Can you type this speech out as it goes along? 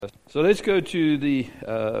So let's go to the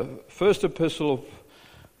first epistle of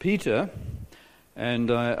Peter. And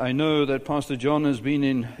I know that Pastor John has been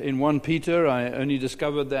in 1 Peter. I only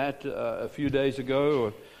discovered that a few days ago,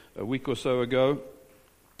 or a week or so ago.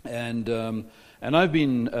 And I've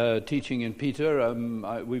been teaching in Peter.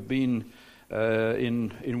 We've been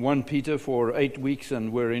in 1 Peter for 8 weeks,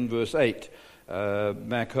 and we're in verse 8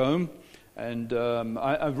 back home. And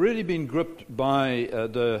I've really been gripped by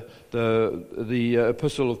the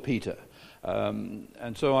epistle of Peter.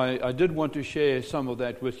 And so I did want to share some of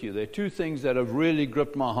that with you. There are two things that have really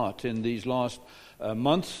gripped my heart in these last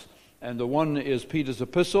months. And the one is Peter's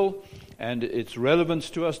epistle and its relevance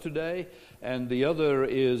to us today. And the other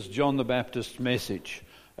is John the Baptist's message,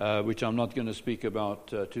 which I'm not going to speak about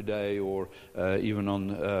today, or even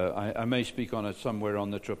on, I may speak on it somewhere on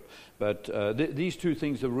the trip. But these two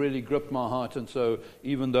things have really gripped my heart, and so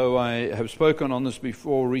even though I have spoken on this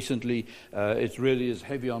before recently, it really is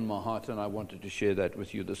heavy on my heart, and I wanted to share that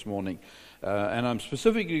with you this morning. And I'm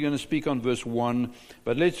specifically going to speak on verse 1,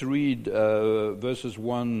 but let's read verses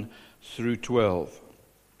 1 through 12.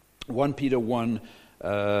 1 Peter 1,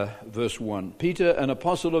 verse 1. Peter, an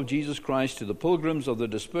apostle of Jesus Christ, to the pilgrims of the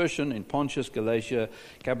dispersion in Pontus, Galatia,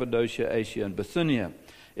 Cappadocia, Asia, and Bithynia,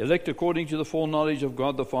 elect according to the foreknowledge of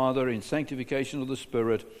God the Father in sanctification of the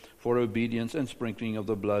Spirit for obedience and sprinkling of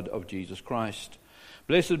the blood of Jesus Christ.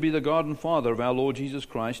 Blessed be the God and Father of our Lord Jesus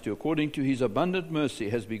Christ, who according to his abundant mercy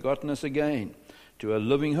has begotten us again to a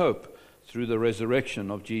living hope through the resurrection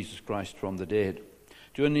of Jesus Christ from the dead,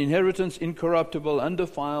 to an inheritance incorruptible,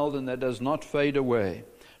 undefiled, and that does not fade away,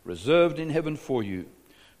 reserved in heaven for you,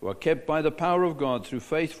 who are kept by the power of God through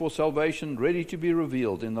faith for salvation, ready to be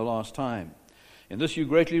revealed in the last time. In this you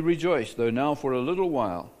greatly rejoice, though now for a little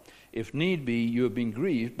while, if need be, you have been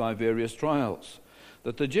grieved by various trials,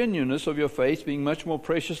 that the genuineness of your faith, being much more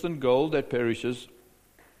precious than gold that perishes,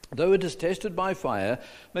 though it is tested by fire,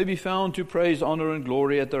 may be found to praise, honor, and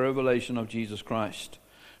glory at the revelation of Jesus Christ,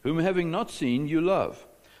 whom having not seen you love.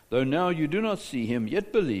 Though now you do not see him,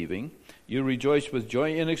 yet believing, you rejoice with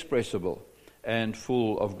joy inexpressible and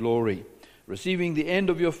full of glory, receiving the end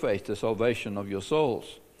of your faith, the salvation of your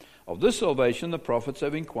souls. Of this salvation the prophets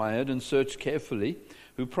have inquired and searched carefully,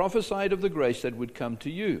 who prophesied of the grace that would come to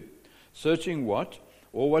you, searching what,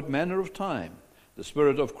 or what manner of time, the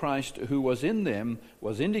Spirit of Christ who was in them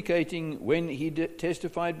was indicating when he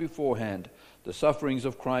testified beforehand the sufferings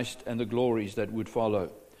of Christ and the glories that would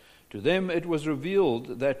follow. To them it was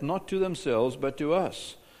revealed that not to themselves but to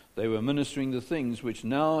us they were ministering the things which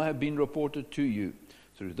now have been reported to you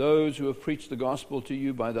through those who have preached the gospel to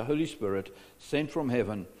you by the Holy Spirit sent from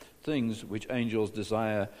heaven, things which angels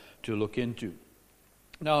desire to look into.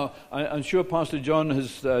 Now, I'm sure Pastor John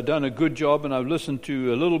has done a good job, and I've listened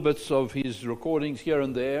to a little bits of his recordings here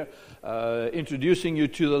and there, introducing you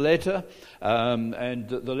to the letter. And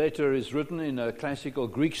the letter is written in a classical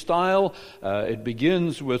Greek style. It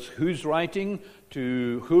begins with who's writing,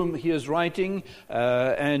 to whom he is writing,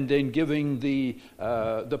 and then giving the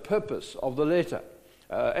purpose of the letter.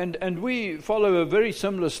 And we follow a very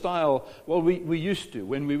similar style. Well, we used to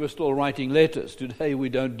when we were still writing letters. Today we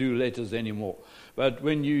don't do letters anymore. But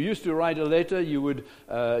when you used to write a letter, you would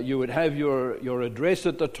have your address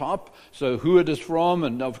at the top, so who it is from,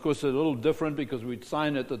 and of course a little different because we'd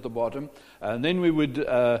sign it at the bottom. And then we would,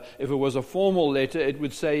 if it was a formal letter, it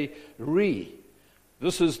would say re.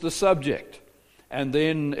 This is the subject. And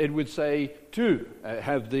then it would say to,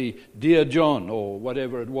 have the Dear John or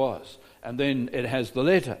whatever it was. And then it has the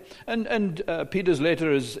letter. And Peter's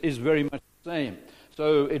letter is very much the same.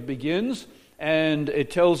 So it begins, and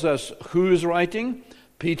it tells us who is writing.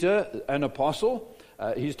 Peter, an apostle.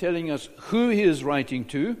 He's telling us who he is writing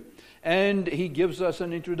to, and he gives us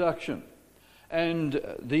an introduction. And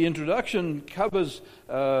the introduction covers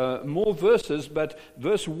more verses, but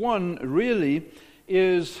verse 1 really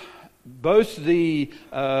is both the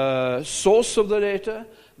source of the letter,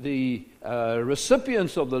 the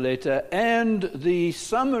recipients of the letter, and the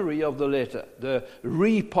summary of the letter, the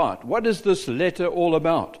re-part. What is this letter all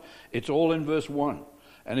about? It's all in verse 1.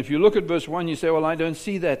 And if you look at verse 1, you say, well, I don't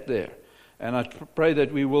see that there. And I pray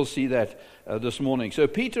that we will see that this morning. So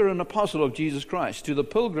Peter, an apostle of Jesus Christ, to the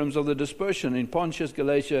pilgrims of the dispersion in Pontus,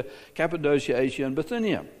 Galatia, Cappadocia, Asia, and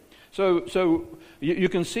Bithynia. So you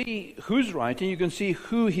can see who's writing, you can see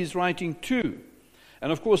who he's writing to.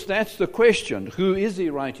 And of course, that's the question. Who is he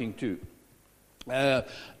writing to?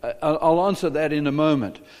 I'll answer that in a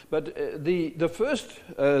moment. But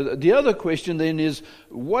the other question then is,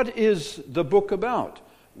 what is the book about?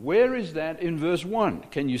 Where is that in verse 1?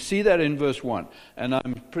 Can you see that in verse 1? And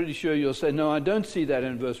I'm pretty sure you'll say, no, I don't see that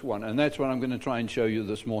in verse 1. And that's what I'm going to try and show you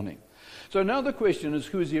this morning. So now the question is,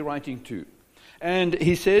 who is he writing to? And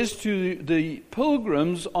he says to the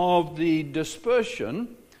pilgrims of the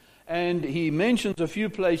dispersion, and he mentions a few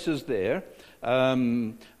places there.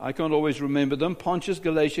 I can't always remember them: Pontus,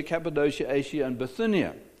 Galatia, Cappadocia, Asia, and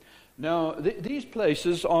Bithynia. Now, these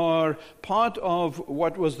places are part of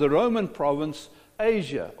what was the Roman province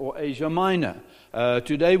Asia, or Asia Minor.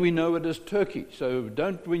 Today we know it as Turkey. So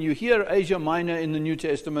when you hear Asia Minor in the New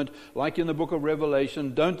Testament, like in the book of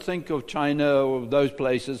Revelation, don't think of China or those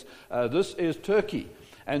places. This is Turkey.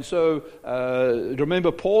 And so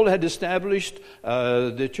remember, Paul had established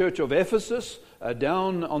the church of Ephesus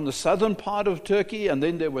down on the southern part of Turkey, and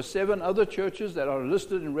then there were 7 other churches that are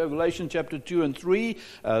listed in Revelation chapter 2 and 3,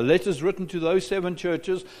 letters written to those 7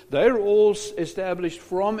 churches. They're all established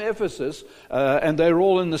from Ephesus, and they're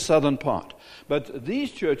all in the southern part. But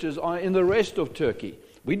these churches are in the rest of Turkey.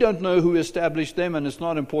 We don't know who established them, and it's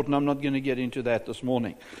not important. I'm not going to get into that this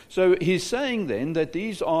morning. So he's saying then that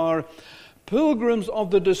these are pilgrims of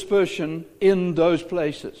the dispersion in those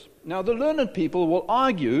places. Now, the learned people will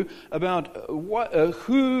argue about what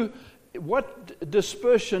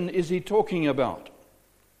dispersion is he talking about.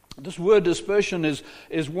 This word dispersion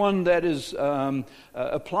is one that is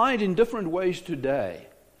applied in different ways today.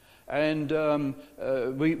 And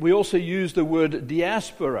we also use the word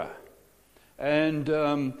diaspora. And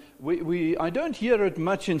I don't hear it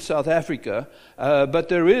much in South Africa, but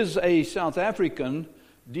there is a South African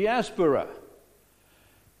diaspora.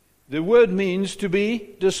 The word means to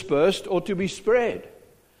be dispersed or to be spread.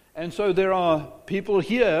 And so there are people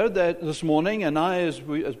here that this morning, and as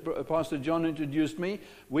Pastor John introduced me,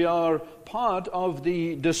 we are part of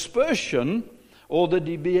the dispersion or the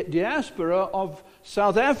diaspora of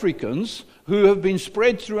South Africans who have been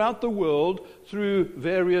spread throughout the world through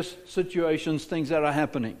various situations, things that are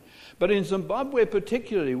happening. But in Zimbabwe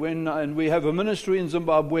particularly, and we have a ministry in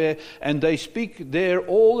Zimbabwe, and they speak there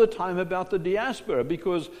all the time about the diaspora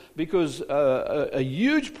because a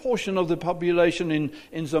huge portion of the population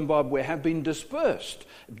in Zimbabwe have been dispersed,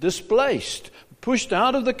 displaced, pushed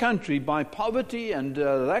out of the country by poverty and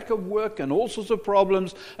lack of work and all sorts of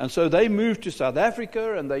problems. And so they move to South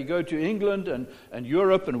Africa, and they go to England and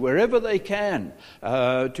Europe and wherever they can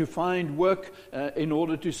to find work in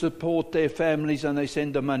order to support their families, and they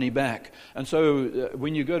send the money back. And so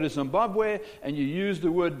when you go to Zimbabwe and you use the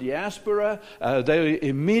word diaspora, they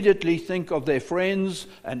immediately think of their friends,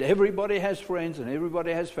 and everybody has friends and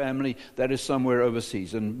everybody has family that is somewhere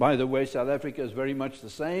overseas. And by the way, South Africa is very much the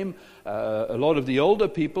same. A lot of the older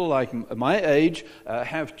people, like my age,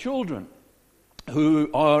 have children who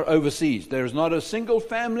are overseas. There's not a single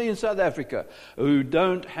family in South Africa who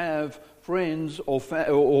don't have friends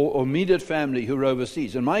or immediate family who are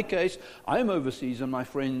overseas. In my case, I'm overseas, and my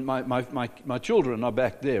children are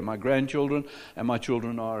back there. My grandchildren and my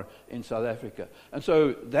children are in South Africa. And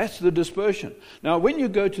so that's the dispersion. Now, when you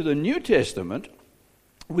go to the New Testament,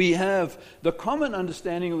 we have the common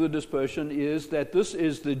understanding of the dispersion is that this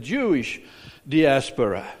is the Jewish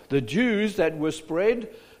diaspora, the Jews that were spread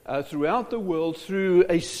throughout the world through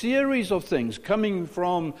a series of things, coming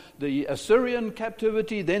from the Assyrian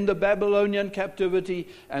captivity, then the Babylonian captivity,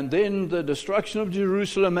 and then the destruction of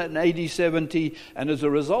Jerusalem in AD 70. And as a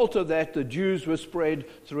result of that, the Jews were spread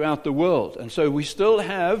throughout the world. And so we still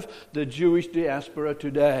have the Jewish diaspora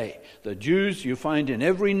today. The Jews you find in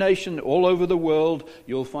every nation all over the world,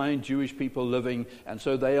 you'll find Jewish people living, and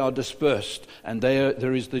so they are dispersed, and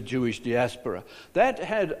there is the Jewish diaspora. That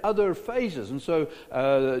had other phases, and so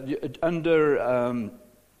under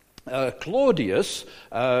Claudius,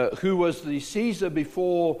 who was the Caesar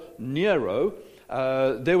before Nero,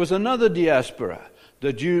 there was another diaspora.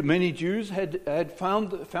 Many Jews had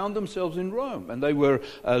found themselves in Rome, and they were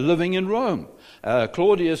living in Rome.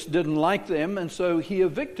 Claudius didn't like them, and so he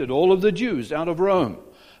evicted all of the Jews out of Rome.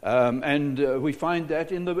 And we find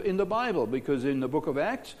that in the Bible, because in the book of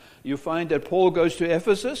Acts, you find that Paul goes to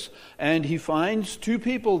Ephesus, and he finds 2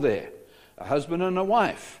 people there, a husband and a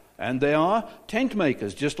wife. And they are tent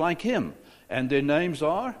makers, just like him. And their names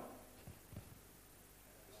are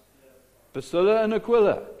Priscilla and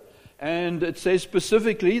Aquila. And it says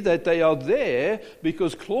specifically that they are there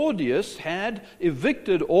because Claudius had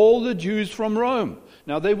evicted all the Jews from Rome.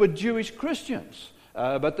 Now, they were Jewish Christians.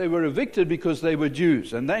 But they were evicted because they were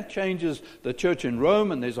Jews, and that changes the church in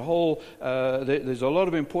Rome. And there's a whole, there's a lot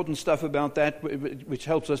of important stuff about that, which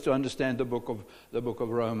helps us to understand the book of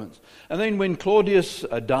Romans. And then when Claudius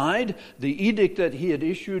died, the edict that he had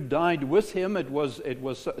issued died with him. It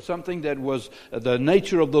was something that was the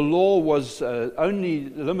nature of the law was only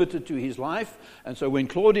limited to his life. And so when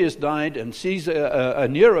Claudius died and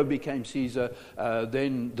Nero became Caesar,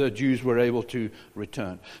 then the Jews were able to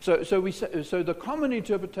return. So the common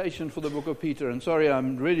interpretation for the book of Peter, and sorry,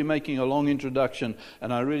 I'm really making a long introduction,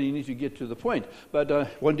 and I really need to get to the point, but I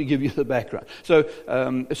want to give you the background. So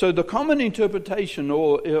the common interpretation,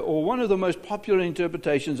 or one of the most popular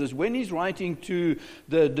interpretations, is when he's writing to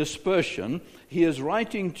the dispersion, he is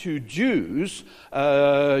writing to Jews,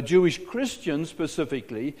 Jewish Christians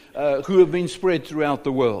specifically, who have been spread throughout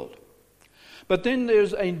the world. But then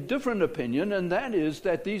there's a different opinion, and that is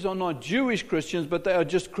that these are not Jewish Christians, but they are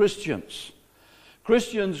just Christians.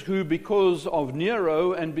 Christians who, because of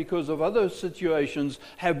Nero and because of other situations,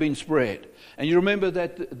 have been spread. And you remember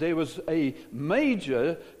that there was a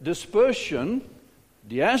major dispersion,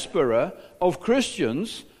 diaspora, of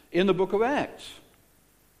Christians in the book of Acts.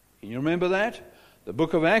 Can you remember that? The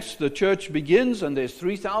book of Acts, the church begins, and there's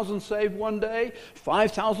 3,000 saved one day,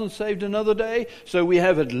 5,000 saved another day. So we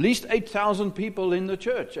have at least 8,000 people in the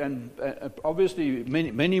church, and obviously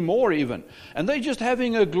many more even. And they're just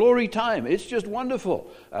having a glory time. It's just wonderful.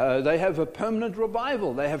 They have a permanent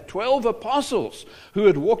revival. They have 12 apostles who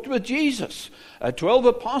had walked with Jesus, 12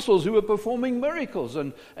 apostles who were performing miracles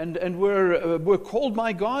and were called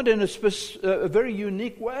by God in a very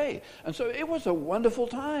unique way. And so it was a wonderful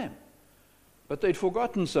time. But they'd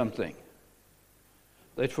forgotten something.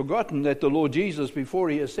 They'd forgotten that the Lord Jesus, before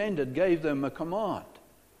he ascended, gave them a command.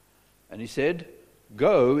 And he said,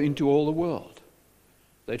 go into all the world.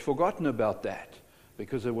 They'd forgotten about that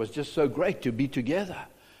because it was just so great to be together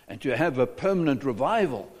and to have a permanent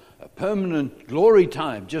revival, a permanent glory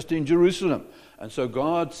time just in Jerusalem. And so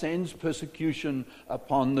God sends persecution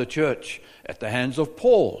upon the church at the hands of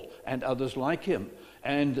Paul and others like him.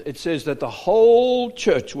 And it says that the whole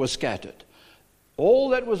church was scattered. All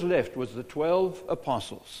that was left was the 12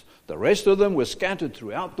 apostles. The rest of them were scattered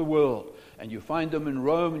throughout the world. And you find them in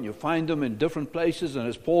Rome, and you find them in different places. And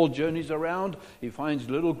as Paul journeys around, he finds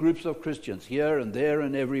little groups of Christians here and there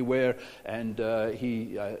and everywhere. And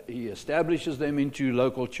he establishes them into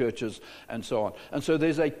local churches and so on. And so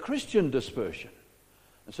there's a Christian dispersion.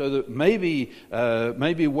 And so that maybe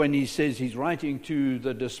when he says he's writing to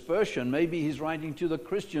the dispersion, maybe he's writing to the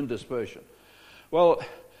Christian dispersion. Well,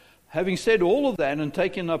 having said all of that and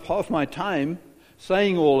taken up half my time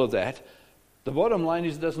saying all of that, the bottom line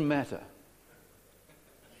is it doesn't matter.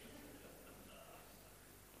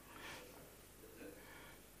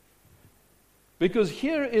 Because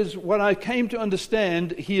here is what I came to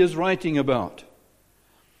understand he is writing about.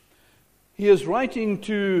 He is writing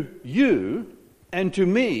to you and to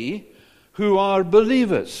me who are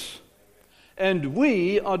believers. And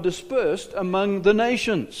we are dispersed among the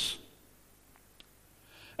nations.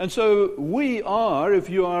 And so we are, if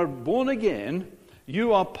you are born again,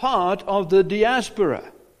 you are part of the diaspora.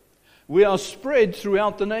 We are spread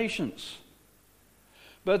throughout the nations.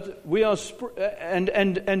 But we are,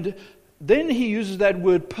 and then he uses that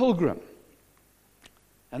word pilgrim.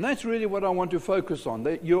 And that's really what I want to focus on.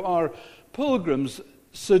 That you are pilgrims,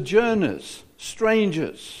 sojourners,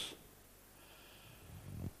 strangers.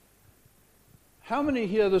 How many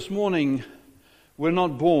here this morning were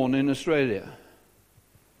not born in Australia?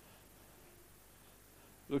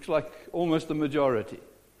 Looks like almost the majority.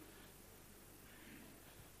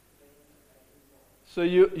 So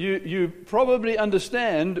you probably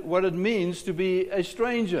understand what it means to be a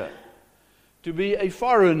stranger, to be a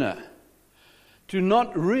foreigner, to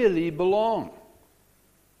not really belong.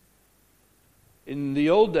 In the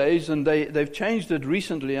old days, and they've changed it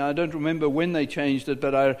recently, I don't remember when they changed it,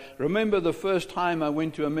 but I remember the first time I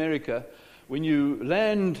went to America, when you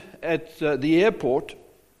land at the airport,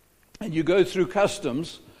 and you go through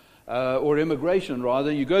customs, or immigration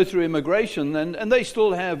rather, you go through immigration, and they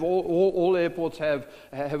still have, all airports have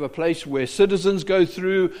a place where citizens go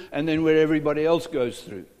through, and then where everybody else goes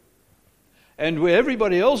through. And where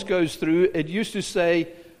everybody else goes through, it used to say,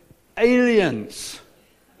 aliens.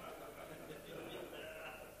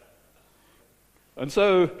 And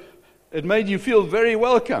so, it made you feel very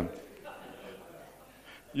welcome.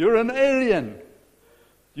 You're an alien.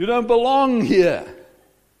 You don't belong here.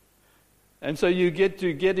 And so you get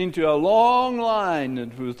into a long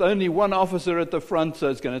line with only one officer at the front, so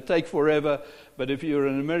it's going to take forever. But if you're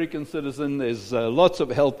an American citizen, there's lots of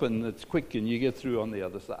help and it's quick and you get through on the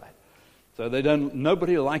other side. So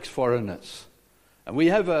nobody likes foreigners. And we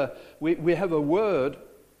have a word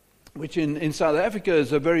which in South Africa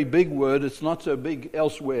is a very big word. It's not so big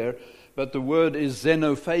elsewhere, but the word is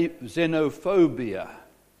xenophobia.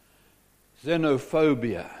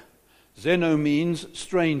 Xenophobia. Xeno means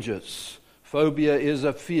strangers. Phobia is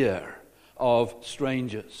a fear of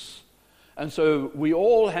strangers. And so we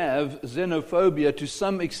all have xenophobia to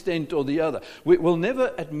some extent or the other. We'll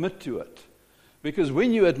never admit to it, because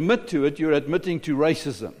when you admit to it, you're admitting to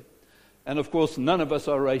racism. And of course, none of us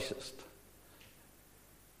are racist.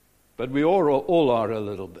 But we all are a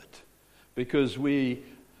little bit, because we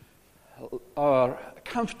are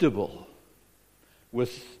comfortable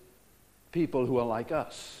with people who are like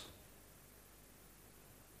us.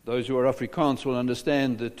 Those who are Afrikaans will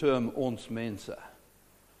understand the term ons mense,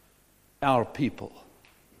 our people.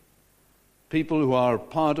 People who are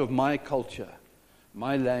part of my culture,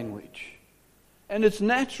 my language. And it's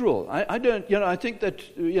natural. I think that,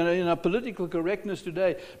 in our political correctness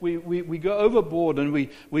today, we go overboard and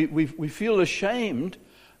we feel ashamed.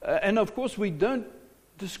 And of course, we don't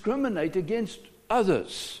discriminate against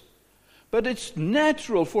others. But it's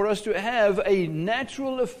natural for us to have a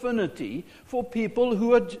natural affinity for people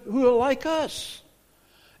who are like us,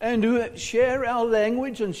 and who share our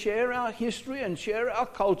language and share our history and share our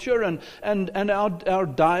culture and our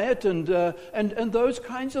diet and those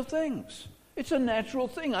kinds of things. It's a natural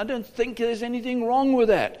thing. I don't think there's anything wrong with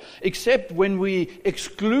that, except when we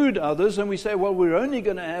exclude others and we say, well, we're only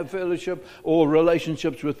going to have fellowship or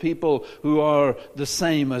relationships with people who are the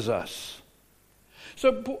same as us.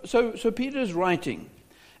 So Peter's writing,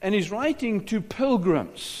 and he's writing to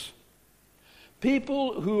pilgrims,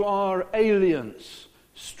 people who are aliens,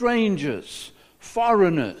 strangers,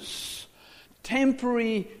 foreigners,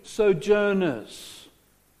 temporary sojourners.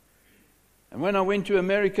 And when I went to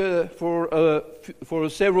America for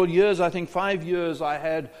several years, I think 5 years, I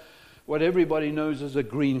had what everybody knows as a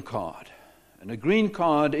green card. And a green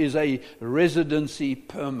card is a residency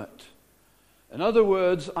permit. In other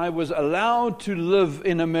words, I was allowed to live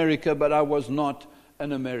in America, but I was not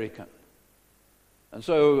an American. And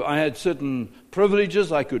so I had certain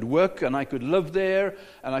privileges. I could work and I could live there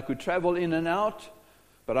and I could travel in and out,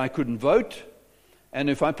 but I couldn't vote. And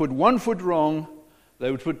if I put one foot wrong, they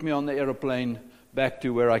would put me on the aeroplane back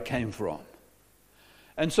to where I came from.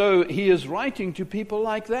 And so he is writing to people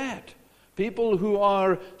like that, people who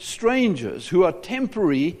are strangers, who are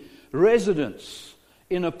temporary residents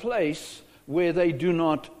in a place where they do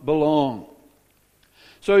not belong.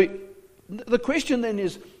 So the question then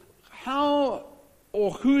is, how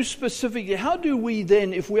or who specifically, how do we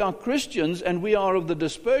then, if we are Christians and we are of the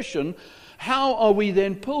dispersion, how are we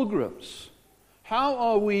then pilgrims? How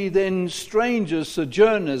are we then strangers,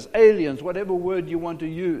 sojourners, aliens, whatever word you want to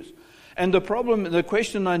use? And the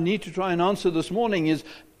question I need to try and answer this morning is,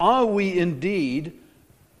 are we indeed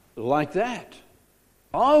like that?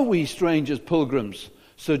 Are we strangers, pilgrims,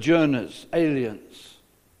 sojourners, aliens?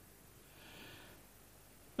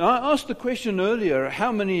 Now, I asked the question earlier,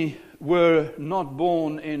 how many were not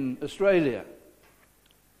born in Australia?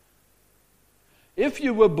 If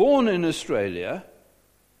you were born in Australia,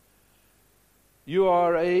 you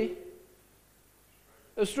are a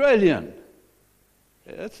Australian.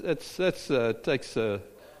 That takes a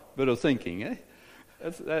bit of thinking,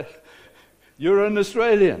 eh? You're an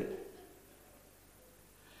Australian.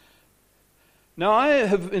 Now, I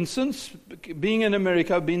have, since being in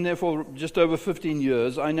America, I've been there for just over 15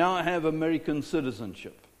 years, I now have American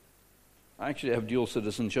citizenship. I actually have dual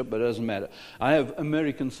citizenship, but it doesn't matter. I have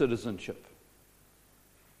American citizenship.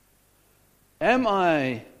 Am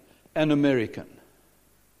I an American?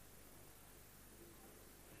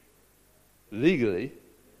 Legally.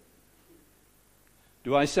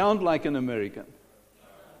 Do I sound like an American?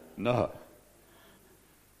 No.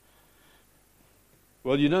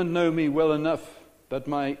 Well, you don't know me well enough, but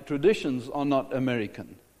my traditions are not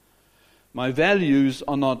American. My values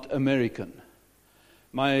are not American.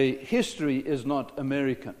 My history is not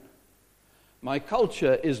American. My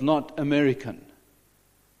culture is not American.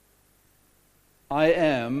 I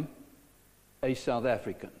am a South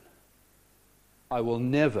African. I will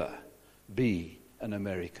never be an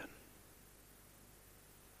American.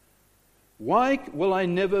 Why will I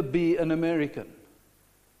never be an American?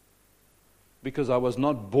 Because I was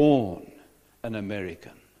not born an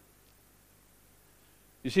American.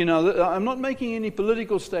 You see, now, I'm not making any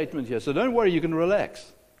political statement here, so don't worry, you can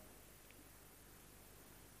relax.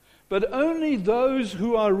 But only those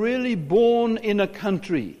who are really born in a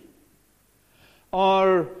country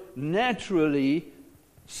are naturally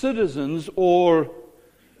citizens, or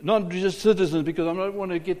not just citizens, because I don't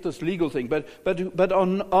want to get this legal thing, but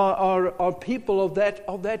are people of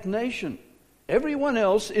that nation. Everyone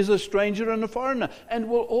else is a stranger and a foreigner, and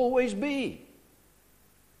will always be.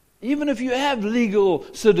 Even if you have legal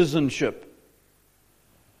citizenship.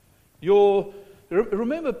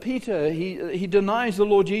 Remember Peter, he denies the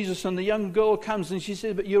Lord Jesus, and the young girl comes and she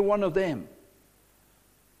says, but you're one of them.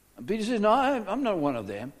 And Peter says, no, I'm not one of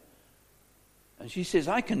them. And she says,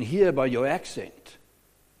 I can hear by your accent.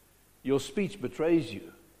 Your speech betrays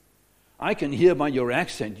you. I can hear by your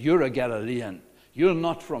accent, you're a Galilean. You're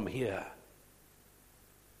not from here.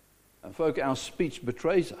 And folk, our speech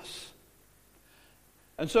betrays us.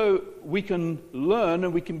 And so we can learn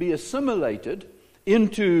and we can be assimilated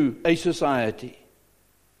into a society.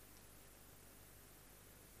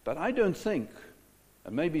 But I don't think,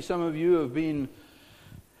 and maybe some of you have been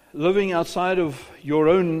living outside of your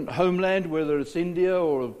own homeland, whether it's India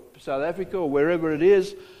or South Africa or wherever it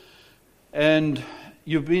is, and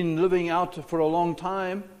you've been living out for a long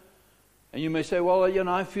time, and you may say, well,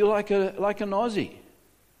 I feel like an Aussie.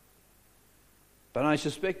 But I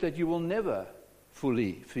suspect that you will never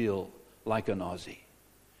fully feel like an Aussie.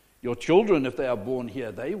 Your children, if they are born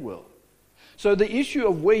here, they will. So the issue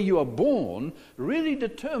of where you are born really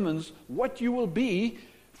determines what you will be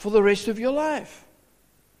for the rest of your life.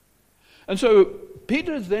 And so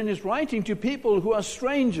Peter then is writing to people who are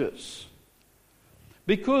strangers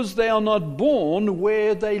because they are not born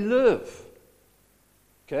where they live.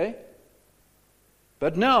 Okay?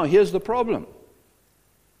 But now, here's the problem.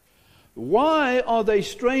 Why are they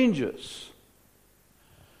strangers?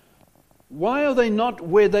 Why are they not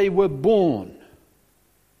where they were born?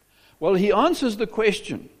 Well, he answers the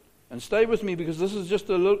question, and stay with me because this is just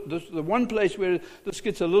the one place where this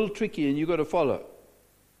gets a little tricky and you've got to follow.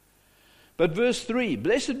 But verse 3,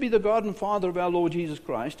 blessed be the God and Father of our Lord Jesus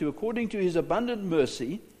Christ, who according to his abundant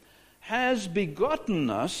mercy has begotten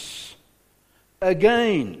us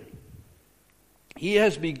again. He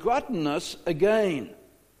has begotten us again.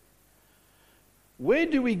 Where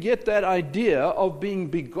do we get that idea of being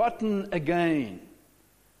begotten again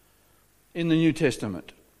in the New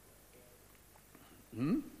Testament?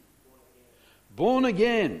 Born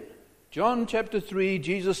again. John chapter 3,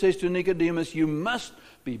 Jesus says to Nicodemus, you must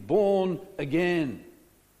be born again.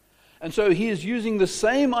 And so he is using the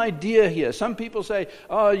same idea here. Some people say,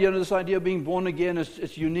 this idea of being born again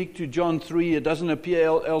is unique to John 3. It doesn't appear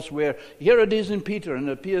elsewhere. Here it is in Peter, and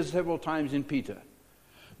it appears several times in Peter.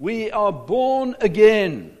 We are born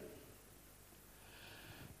again.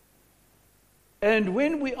 And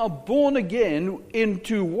when we are born again,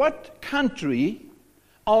 into what country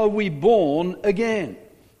are we born again?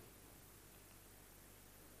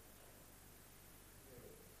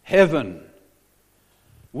 Heaven.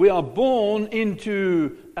 We are born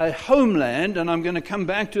into a homeland, and I'm going to come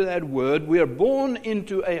back to that word. We are born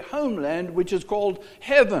into a homeland which is called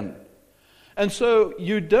heaven. And so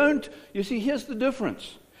you see, here's the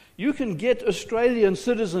difference. You can get Australian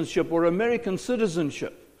citizenship or American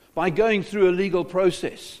citizenship by going through a legal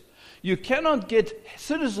process. You cannot get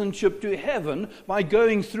citizenship to heaven by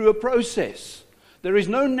going through a process. There is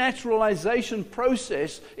no naturalization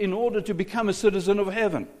process in order to become a citizen of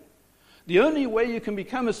heaven. The only way you can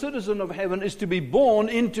become a citizen of heaven is to be born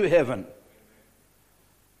into heaven.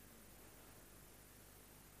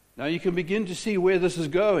 Now you can begin to see where this is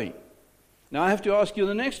going. Now I have to ask you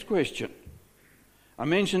the next question. I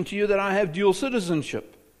mentioned to you that I have dual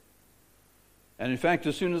citizenship. And in fact,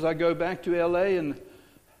 as soon as I go back to LA, and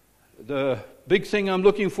the big thing I'm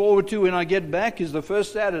looking forward to when I get back is the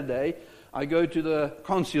first Saturday, I go to the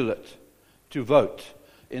consulate to vote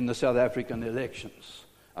in the South African elections.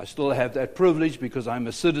 I still have that privilege because I'm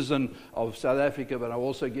a citizen of South Africa, but I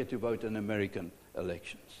also get to vote in American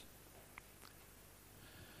elections.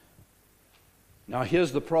 Now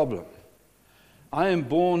here's the problem. I am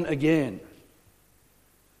born again.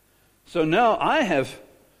 So now I have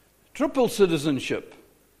triple citizenship.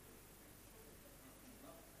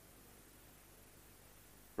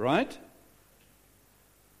 Right?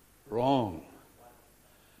 Wrong.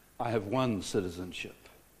 I have one citizenship.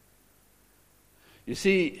 You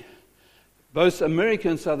see, both America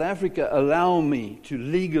and South Africa allow me to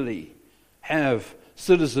legally have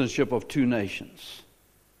citizenship of two nations.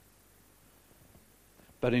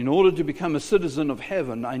 But in order to become a citizen of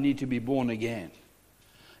heaven, I need to be born again.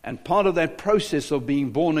 And part of that process of being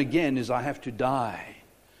born again is I have to die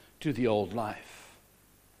to the old life.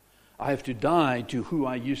 I have to die to who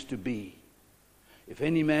I used to be. If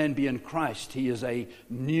any man be in Christ, he is a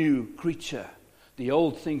new creature. The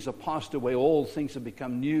old things are passed away, all things have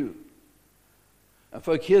become new. And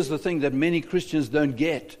folk, here's the thing that many Christians don't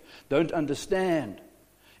get, don't understand,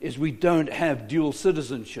 is we don't have dual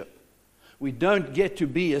citizenship. We don't get to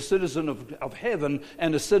be a citizen of heaven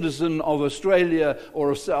and a citizen of Australia or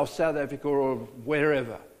of South Africa or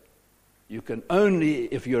wherever. You can only,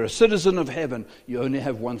 if you're a citizen of heaven, you only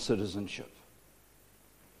have one citizenship.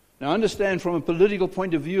 Now understand, from a political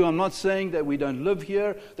point of view, I'm not saying that we don't live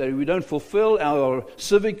here, that we don't fulfill our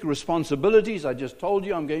civic responsibilities. I just told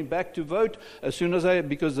you I'm going back to vote as soon as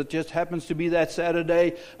because it just happens to be that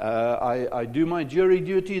Saturday. I do my jury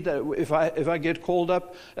duty. That if I get called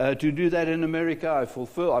up to do that in America, I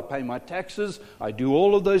fulfill. I pay my taxes. I do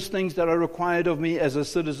all of those things that are required of me as a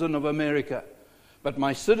citizen of America. But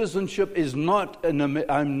my citizenship is not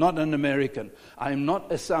I'm not an American. I'm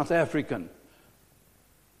not a South African.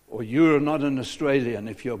 Or you're not an Australian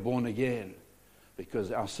if you're born again,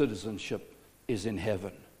 because our citizenship is in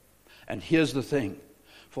heaven. And here's the thing.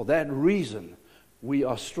 For that reason, we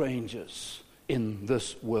are strangers in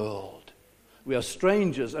this world. We are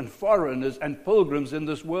strangers and foreigners and pilgrims in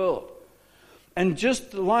this world. And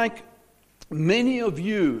just like many of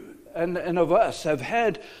you and of us have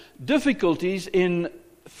had difficulties in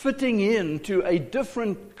fitting into a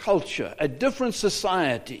different culture, a different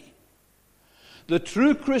society, the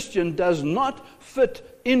true Christian does not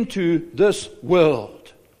fit into this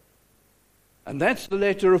world. And that's the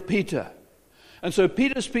letter of Peter. And so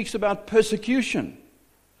Peter speaks about persecution.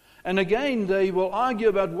 And again, they will argue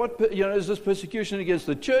about is this persecution against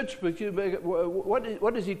the church?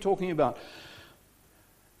 What is he talking about?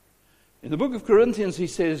 In the book of Corinthians, he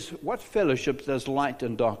says, what fellowship does light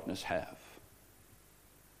and darkness have?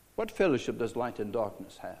 What fellowship does light and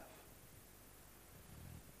darkness have?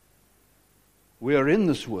 We are in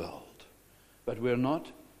this world, but we're not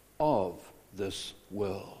of this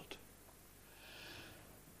world.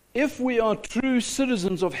 If we are true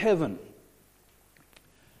citizens of heaven,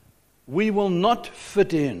 we will not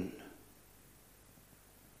fit in,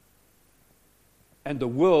 and the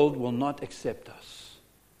world will not accept us.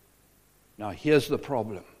 Now, here's the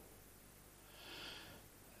problem.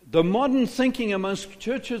 The modern thinking amongst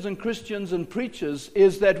churches and Christians and preachers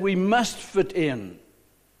is that we must fit in.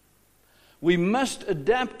 We must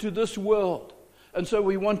adapt to this world. And so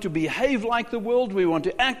we want to behave like the world, we want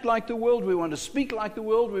to act like the world, we want to speak like the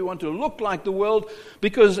world, we want to look like the world,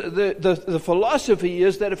 because the philosophy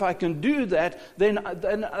is that if I can do that, then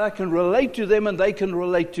I can relate to them and they can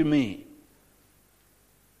relate to me.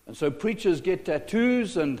 And so preachers get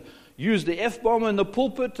tattoos and use the F-bomb in the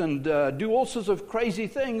pulpit and do all sorts of crazy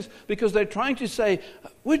things because they're trying to say,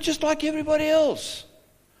 we're just like everybody else.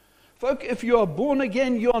 Folk, if you are born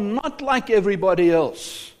again, you are not like everybody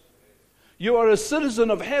else. You are a citizen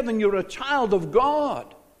of heaven. You're a child of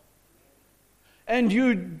God. And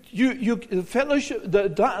you fellowship, the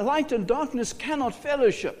light and darkness cannot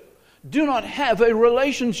fellowship. Do not have a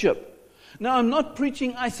relationship. Now, I'm not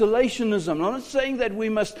preaching isolationism. I'm not saying that we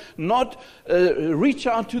must not reach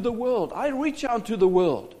out to the world. I reach out to the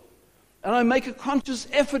world. And I make a conscious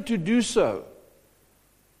effort to do so.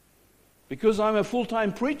 Because I'm a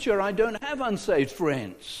full-time preacher, I don't have unsaved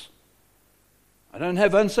friends. I don't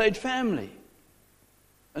have unsaved family.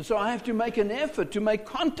 And so I have to make an effort to make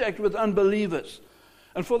contact with unbelievers.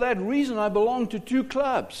 And for that reason, I belong to 2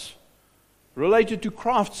 clubs related to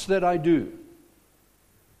crafts that I do.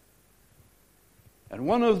 And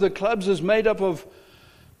one of the clubs is made up of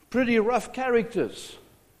pretty rough characters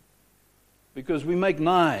because we make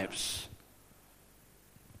knives.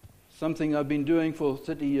 Something I've been doing for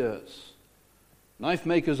 30 years. Knife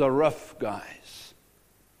makers are rough guys.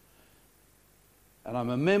 And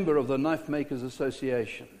I'm a member of the Knife Makers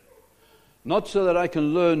Association. Not so that I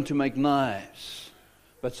can learn to make knives,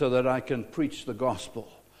 but so that I can preach the gospel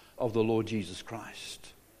of the Lord Jesus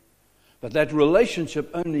Christ. But that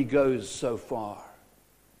relationship only goes so far.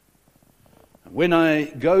 And when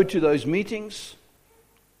I go to those meetings,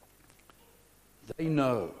 they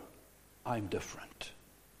know I'm different.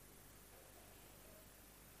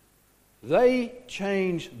 They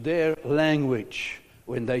change their language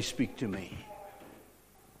when they speak to me.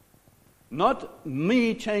 Not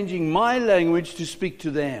me changing my language to speak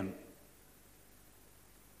to them.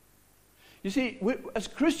 You see, as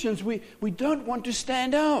Christians, we don't want to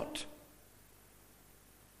stand out.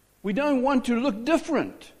 We don't want to look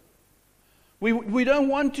different. We don't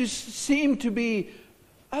want to seem to be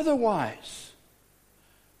otherwise.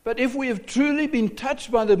 But if we have truly been touched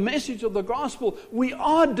by the message of the gospel, we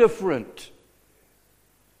are different.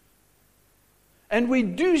 And we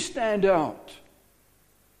do stand out.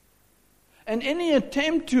 And any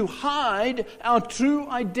attempt to hide our true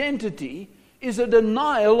identity is a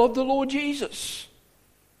denial of the Lord Jesus.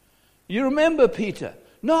 You remember Peter?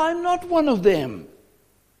 No, I'm not one of them.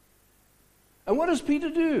 And what does Peter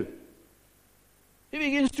do? He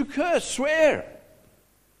begins to curse, swear,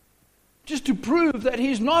 just to prove that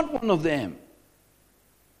he's not one of them.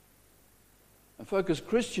 And folks, as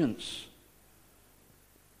Christians,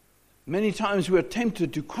 many times we're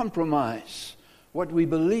tempted to compromise what we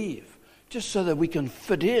believe just so that we can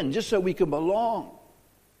fit in, just so we can belong.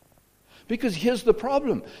 Because here's the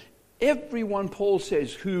problem. Everyone, Paul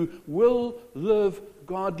says, who will live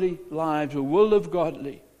godly lives, or will live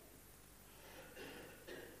godly,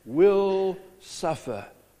 will suffer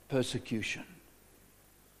persecution.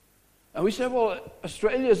 And we say, well,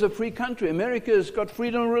 Australia is a free country. America has got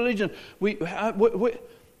freedom of religion.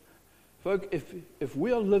 Folks, if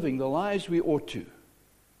we are living the lives we ought to,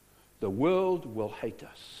 the world will hate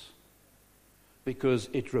us because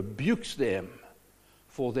it rebukes them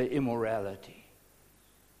for their immorality.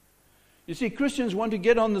 You see, Christians want to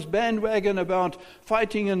get on this bandwagon about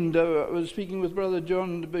fighting, and I was speaking with Brother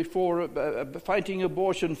John before, fighting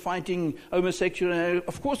abortion, fighting homosexuality.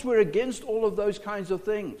 Of course, we're against all of those kinds of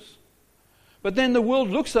things. But then the world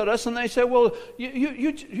looks at us and they say, well,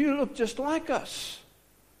 you look just like us.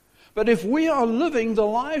 But if we are living the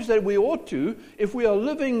lives that we ought to, if we are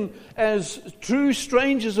living as true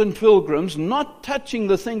strangers and pilgrims, not touching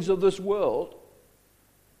the things of this world,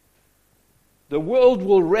 the world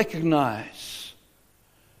will recognize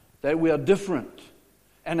that we are different,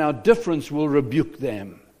 and our difference will rebuke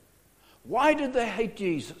them. Why did they hate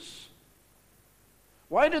Jesus?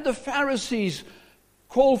 Why did the Pharisees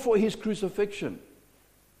call for his crucifixion?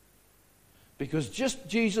 Because just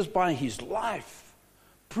Jesus, by his life,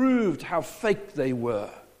 proved how fake they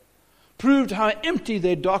were, proved how empty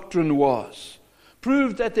their doctrine was,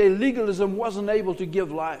 proved that their legalism wasn't able to give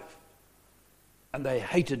life. And they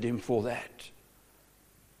hated him for that.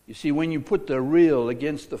 You see, when you put the real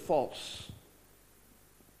against the false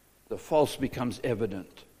becomes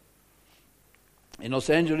evident. In Los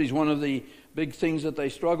Angeles, one of the big things that they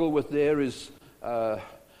struggle with there is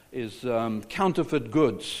counterfeit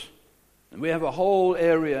goods. And we have a whole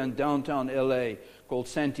area in downtown LA called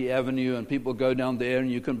Santee Avenue, and people go down there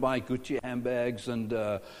and you can buy Gucci handbags and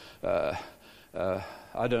I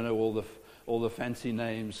don't know all the fancy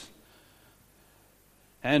names.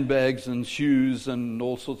 Handbags and shoes and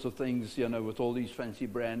all sorts of things, with all these fancy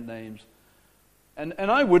brand names. And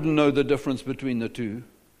I wouldn't know the difference between the two.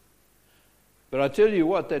 But I tell you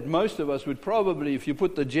what, that most of us would probably, if you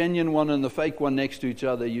put the genuine one and the fake one next to each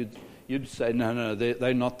other, you'd say, no,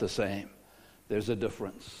 they're not the same. There's a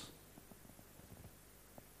difference.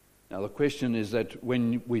 Now the question is that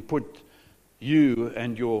when we put you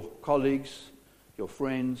and your colleagues, your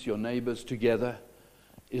friends, your neighbors together,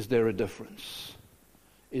 is there a difference?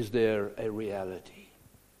 Is there a reality?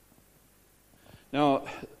 Now,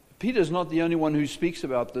 Peter's not the only one who speaks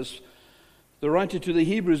about this. The writer to the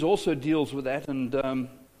Hebrews also deals with that. And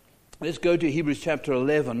let's go to Hebrews chapter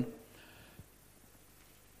 11.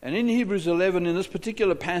 And in Hebrews 11, in this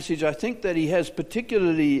particular passage, I think that he has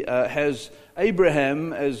particularly has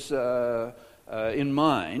Abraham as in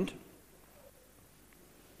mind.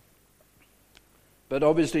 But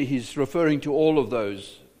obviously he's referring to all of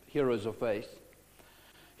those heroes of faith.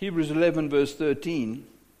 Hebrews 11 verse 13,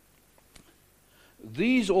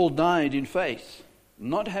 these all died in faith,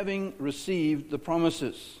 not having received the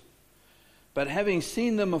promises, but having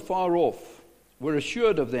seen them afar off, were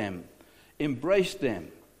assured of them, embraced them,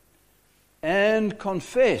 and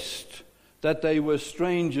confessed that they were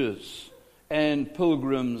strangers and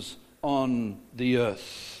pilgrims on the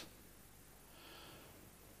earth.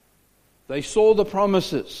 They saw the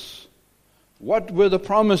promises. What were the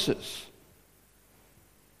promises?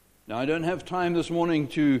 Now, I don't have time this morning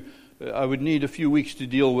I would need a few weeks to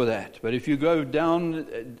deal with that. But if you go down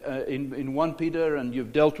in 1 Peter, and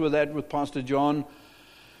you've dealt with that with Pastor John,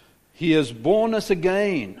 he has born us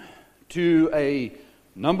again to a,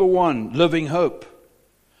 number one, living hope.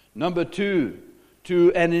 Number two,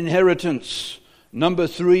 to an inheritance. Number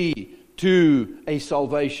three, to a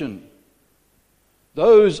salvation.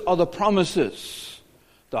 Those are the promises.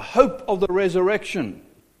 The hope of the resurrection.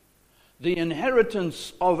 The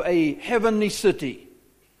inheritance of a heavenly city.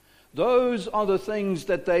 Those are the things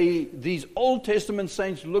that these Old Testament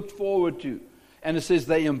saints looked forward to. And it says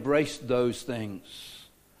they embraced those things.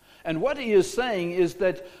 And what he is saying is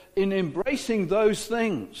that in embracing those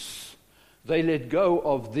things, they let go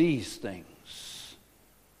of these things.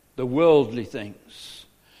 The worldly things.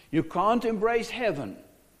 You can't embrace heaven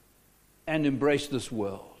and embrace this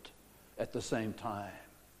world at the same time.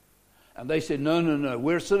 And they said, no,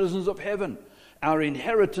 we're citizens of heaven. Our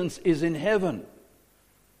inheritance is in heaven.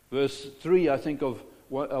 Verse 3, I think, of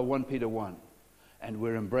 1 Peter 1. And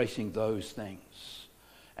we're embracing those things.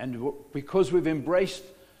 And because we've embraced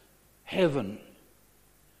heaven,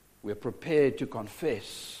 we're prepared to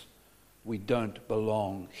confess we don't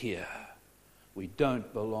belong here. We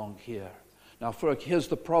don't belong here. Now, here's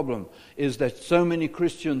the problem, is that so many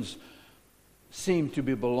Christians seem to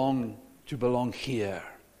belong here.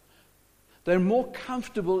 They're more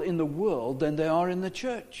comfortable in the world than they are in the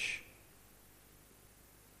church.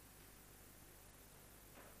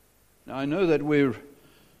 Now, I know that we're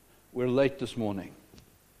late this morning.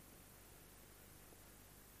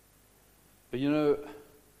 But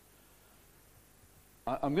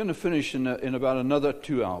I'm going to finish in about another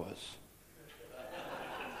 2 hours.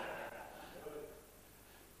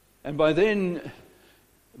 And by then,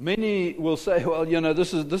 many will say, well,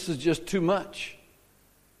 this is just too much.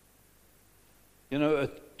 A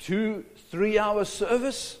 2-3 hour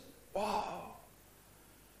service? Wow.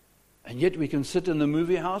 And yet we can sit in the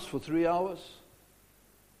movie house for 3 hours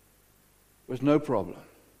with no problem.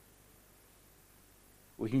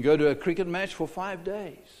 We can go to a cricket match for 5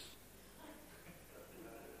 days.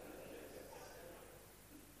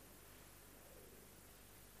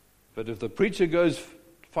 But if the preacher goes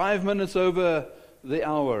 5 minutes over the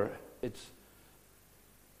hour,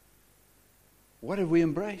 what have we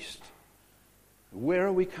embraced? Where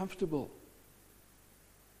are we comfortable?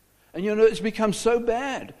 And it's become so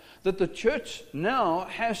bad that the church now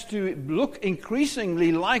has to look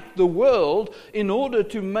increasingly like the world in order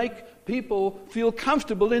to make people feel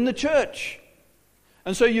comfortable in the church.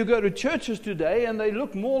 And so you go to churches today and they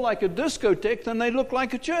look more like a discotheque than they look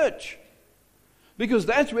like a church. Because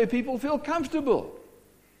that's where people feel comfortable.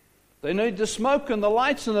 They need the smoke and the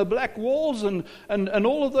lights and the black walls and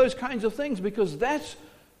all of those kinds of things, because that's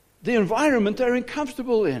the environment they're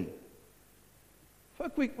comfortable in.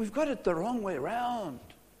 Folk, we've got it the wrong way around.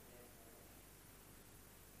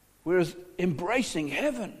 We're embracing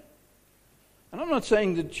heaven. And I'm not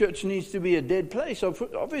saying the church needs to be a dead place,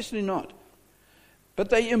 obviously not. But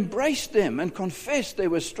they embraced them and confessed they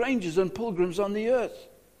were strangers and pilgrims on the earth.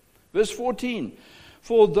 Verse 14,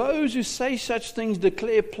 for those who say such things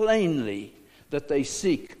declare plainly that they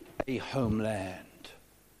seek a homeland.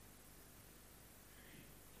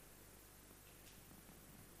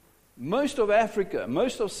 Most of Africa,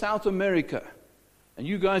 most of South America, and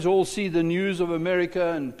you guys all see the news of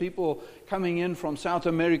America and people coming in from South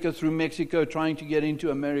America through Mexico trying to get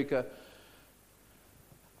into America.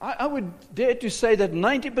 I would dare to say that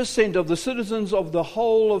 90% of the citizens of the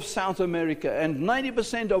whole of South America and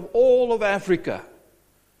 90% of all of Africa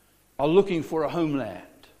are looking for a homeland.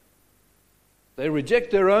 They reject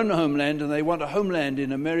their own homeland and they want a homeland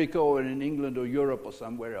in America or in England or Europe or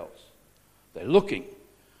somewhere else. They're looking,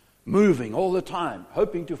 moving all the time,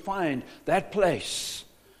 hoping to find that place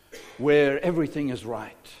where everything is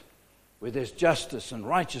right, where there's justice and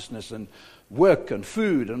righteousness and work and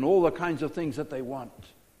food and all the kinds of things that they want.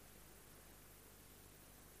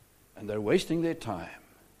 And they're wasting their time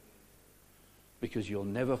because you'll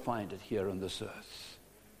never find it here on this earth.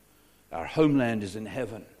 Our homeland is in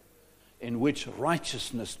heaven, in which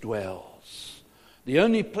righteousness dwells. The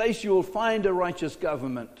only place you will find a righteous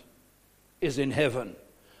government is in heaven.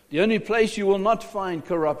 The only place you will not find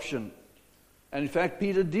corruption. And in fact,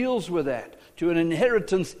 Peter deals with that. To an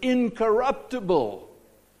inheritance incorruptible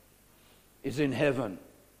is in heaven.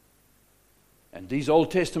 And these Old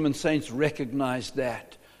Testament saints recognized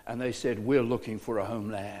that. And they said, we're looking for a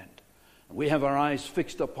homeland. We have our eyes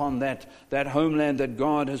fixed upon that homeland that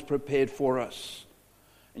God has prepared for us.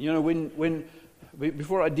 And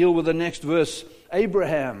before I deal with the next verse,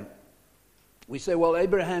 Abraham, we say, well,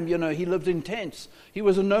 Abraham, he lived in tents. He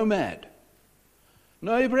was a nomad.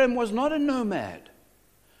 No, Abraham was not a nomad.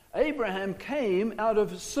 Abraham came out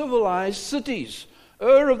of civilized cities.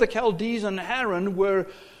 Ur of the Chaldees and Haran were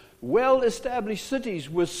well-established cities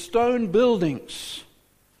with stone buildings.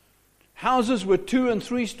 Houses were 2- and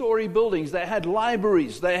 3-story buildings. They had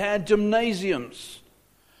libraries. They had gymnasiums.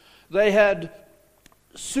 They had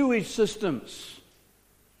sewage systems.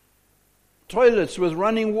 Toilets with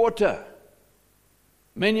running water.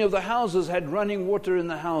 Many of the houses had running water in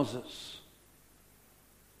the houses.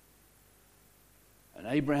 And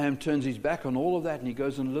Abraham turns his back on all of that and he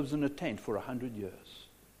goes and lives in a tent for 100 years.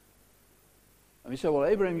 And we say, well,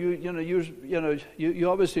 Abraham, you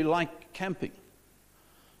obviously like camping.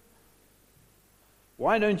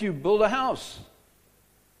 Why don't you build a house?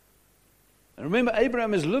 And remember,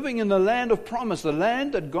 Abraham is living in the land of promise, the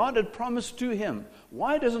land that God had promised to him.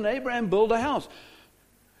 Why doesn't Abraham build a house?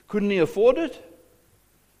 Couldn't he afford it?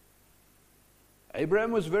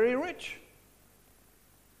 Abraham was very rich.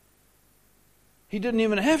 He didn't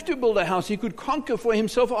even have to build a house. He could conquer for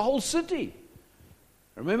himself a whole city.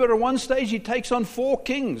 Remember, at one stage he takes on 4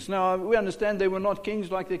 kings. Now, we understand they were not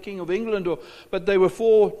kings like the King of England, but they were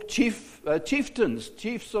 4 chieftains,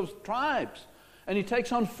 chiefs of tribes. And he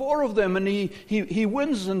takes on 4 of them, and he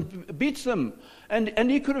wins and beats them.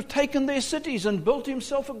 And he could have taken their cities and built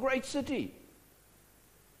himself a great city.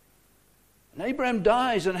 And Abraham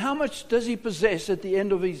dies, and how much does he possess at the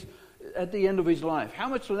end of his life? How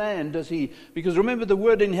much land does he? Because remember, the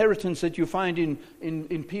word inheritance that you find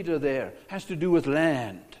in Peter there has to do with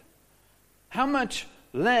land. How much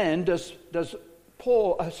land does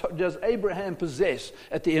Abraham possess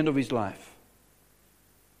at the end of his life?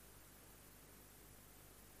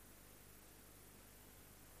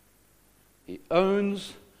 He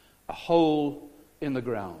owns a hole in the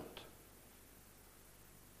ground.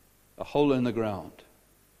 A hole in the ground.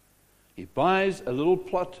 He buys a little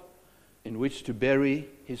plot in which to bury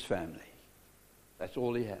his family. That's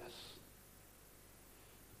all he has.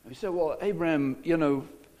 We say, well, Abraham,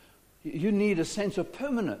 you need a sense of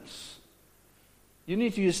permanence. You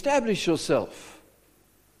need to establish yourself.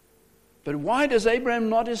 But why does Abraham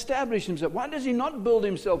not establish himself? Why does he not build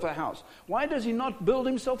himself a house? Why does he not build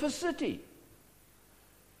himself a city?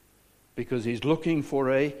 Because he's looking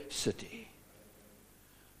for a city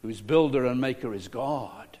whose builder and maker is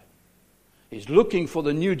God. He's looking for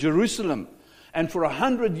the New Jerusalem. And for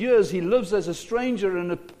 100 years he lives as a stranger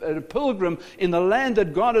and a pilgrim in the land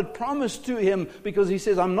that God had promised to him, because he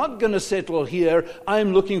says, I'm not going to settle here.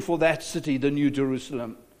 I'm looking for that city, the New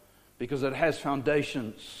Jerusalem, because it has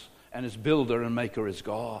foundations and its builder and maker is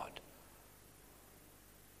God.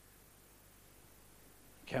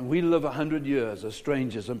 Can we live 100 years as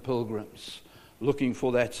strangers and pilgrims looking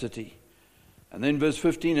for that city? And then verse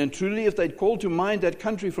 15, and truly if they'd called to mind that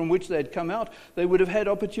country from which they had come out, they would have had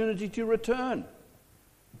opportunity to return.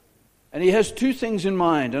 And he has 2 things in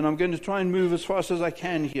mind, and I'm going to try and move as fast as I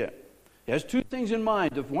can here. He has 2 things in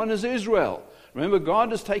mind. One is Israel. Remember,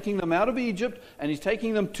 God is taking them out of Egypt, and he's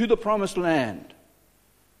taking them to the promised land.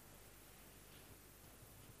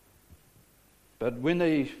 But when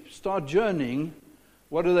they start journeying,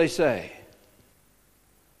 what do they say?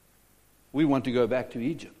 We want to go back to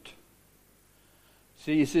Egypt.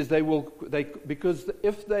 See, he says because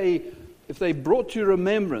if they brought to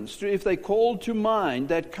remembrance, if they called to mind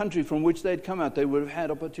that country from which they'd come out, they would have had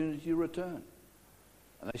opportunity to return.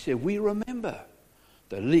 And they say, we remember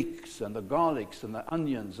the leeks and the garlics and the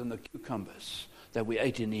onions and the cucumbers that we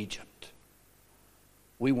ate in Egypt.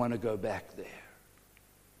 We want to go back there.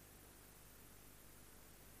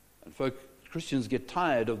 And Christians get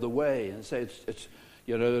tired of the way and say it's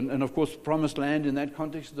and of course promised land in that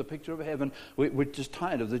context is a picture of heaven. We're just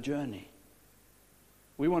tired of the journey.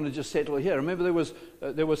 We want to just settle here. Remember,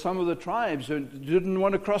 there were some of the tribes who didn't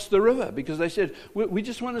want to cross the river because they said,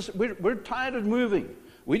 we're tired of moving.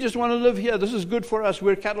 We just want to live here. This is good for us.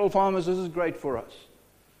 We're cattle farmers. This is great for us.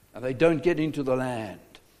 And they don't get into the land.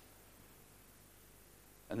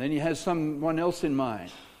 And then he has someone else in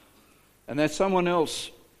mind. And that someone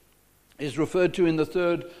else is referred to in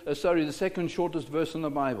the second shortest verse in the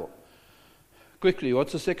Bible. Quickly,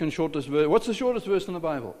 what's the second shortest verse? What's the shortest verse in the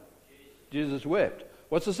Bible? Jesus wept.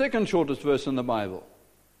 What's the second shortest verse in the Bible?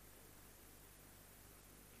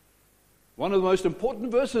 One of the most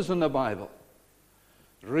important verses in the Bible.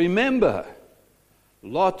 Remember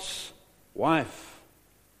Lot's wife.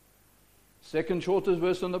 Second shortest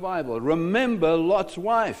verse in the Bible. Remember Lot's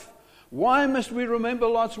wife. Why must we remember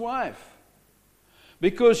Lot's wife?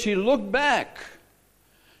 Because she looked back.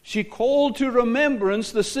 She called to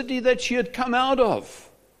remembrance the city that she had come out of.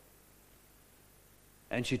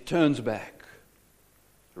 And she turns back.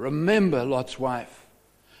 Remember Lot's wife.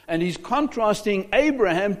 And he's contrasting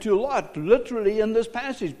Abraham to Lot, literally in this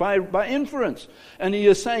passage, by inference. And he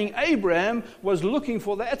is saying Abraham was looking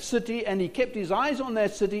for that city, and he kept his eyes on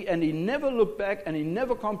that city, and he never looked back, and he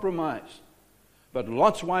never compromised. But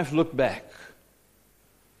Lot's wife looked back.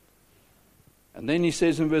 And then he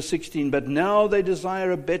says in verse 16, but now they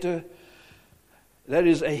desire a better, that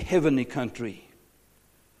is a heavenly country.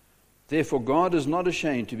 Therefore God is not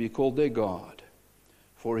ashamed to be called their God,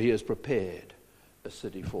 for he has prepared a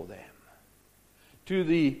city for them. To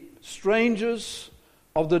the strangers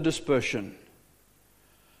of the dispersion,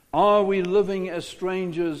 are we living as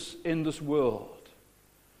strangers in this world?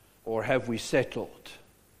 Or have we settled?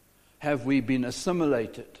 Have we been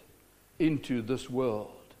assimilated into this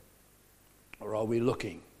world? Or are we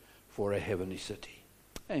looking for a heavenly city?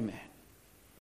 Amen.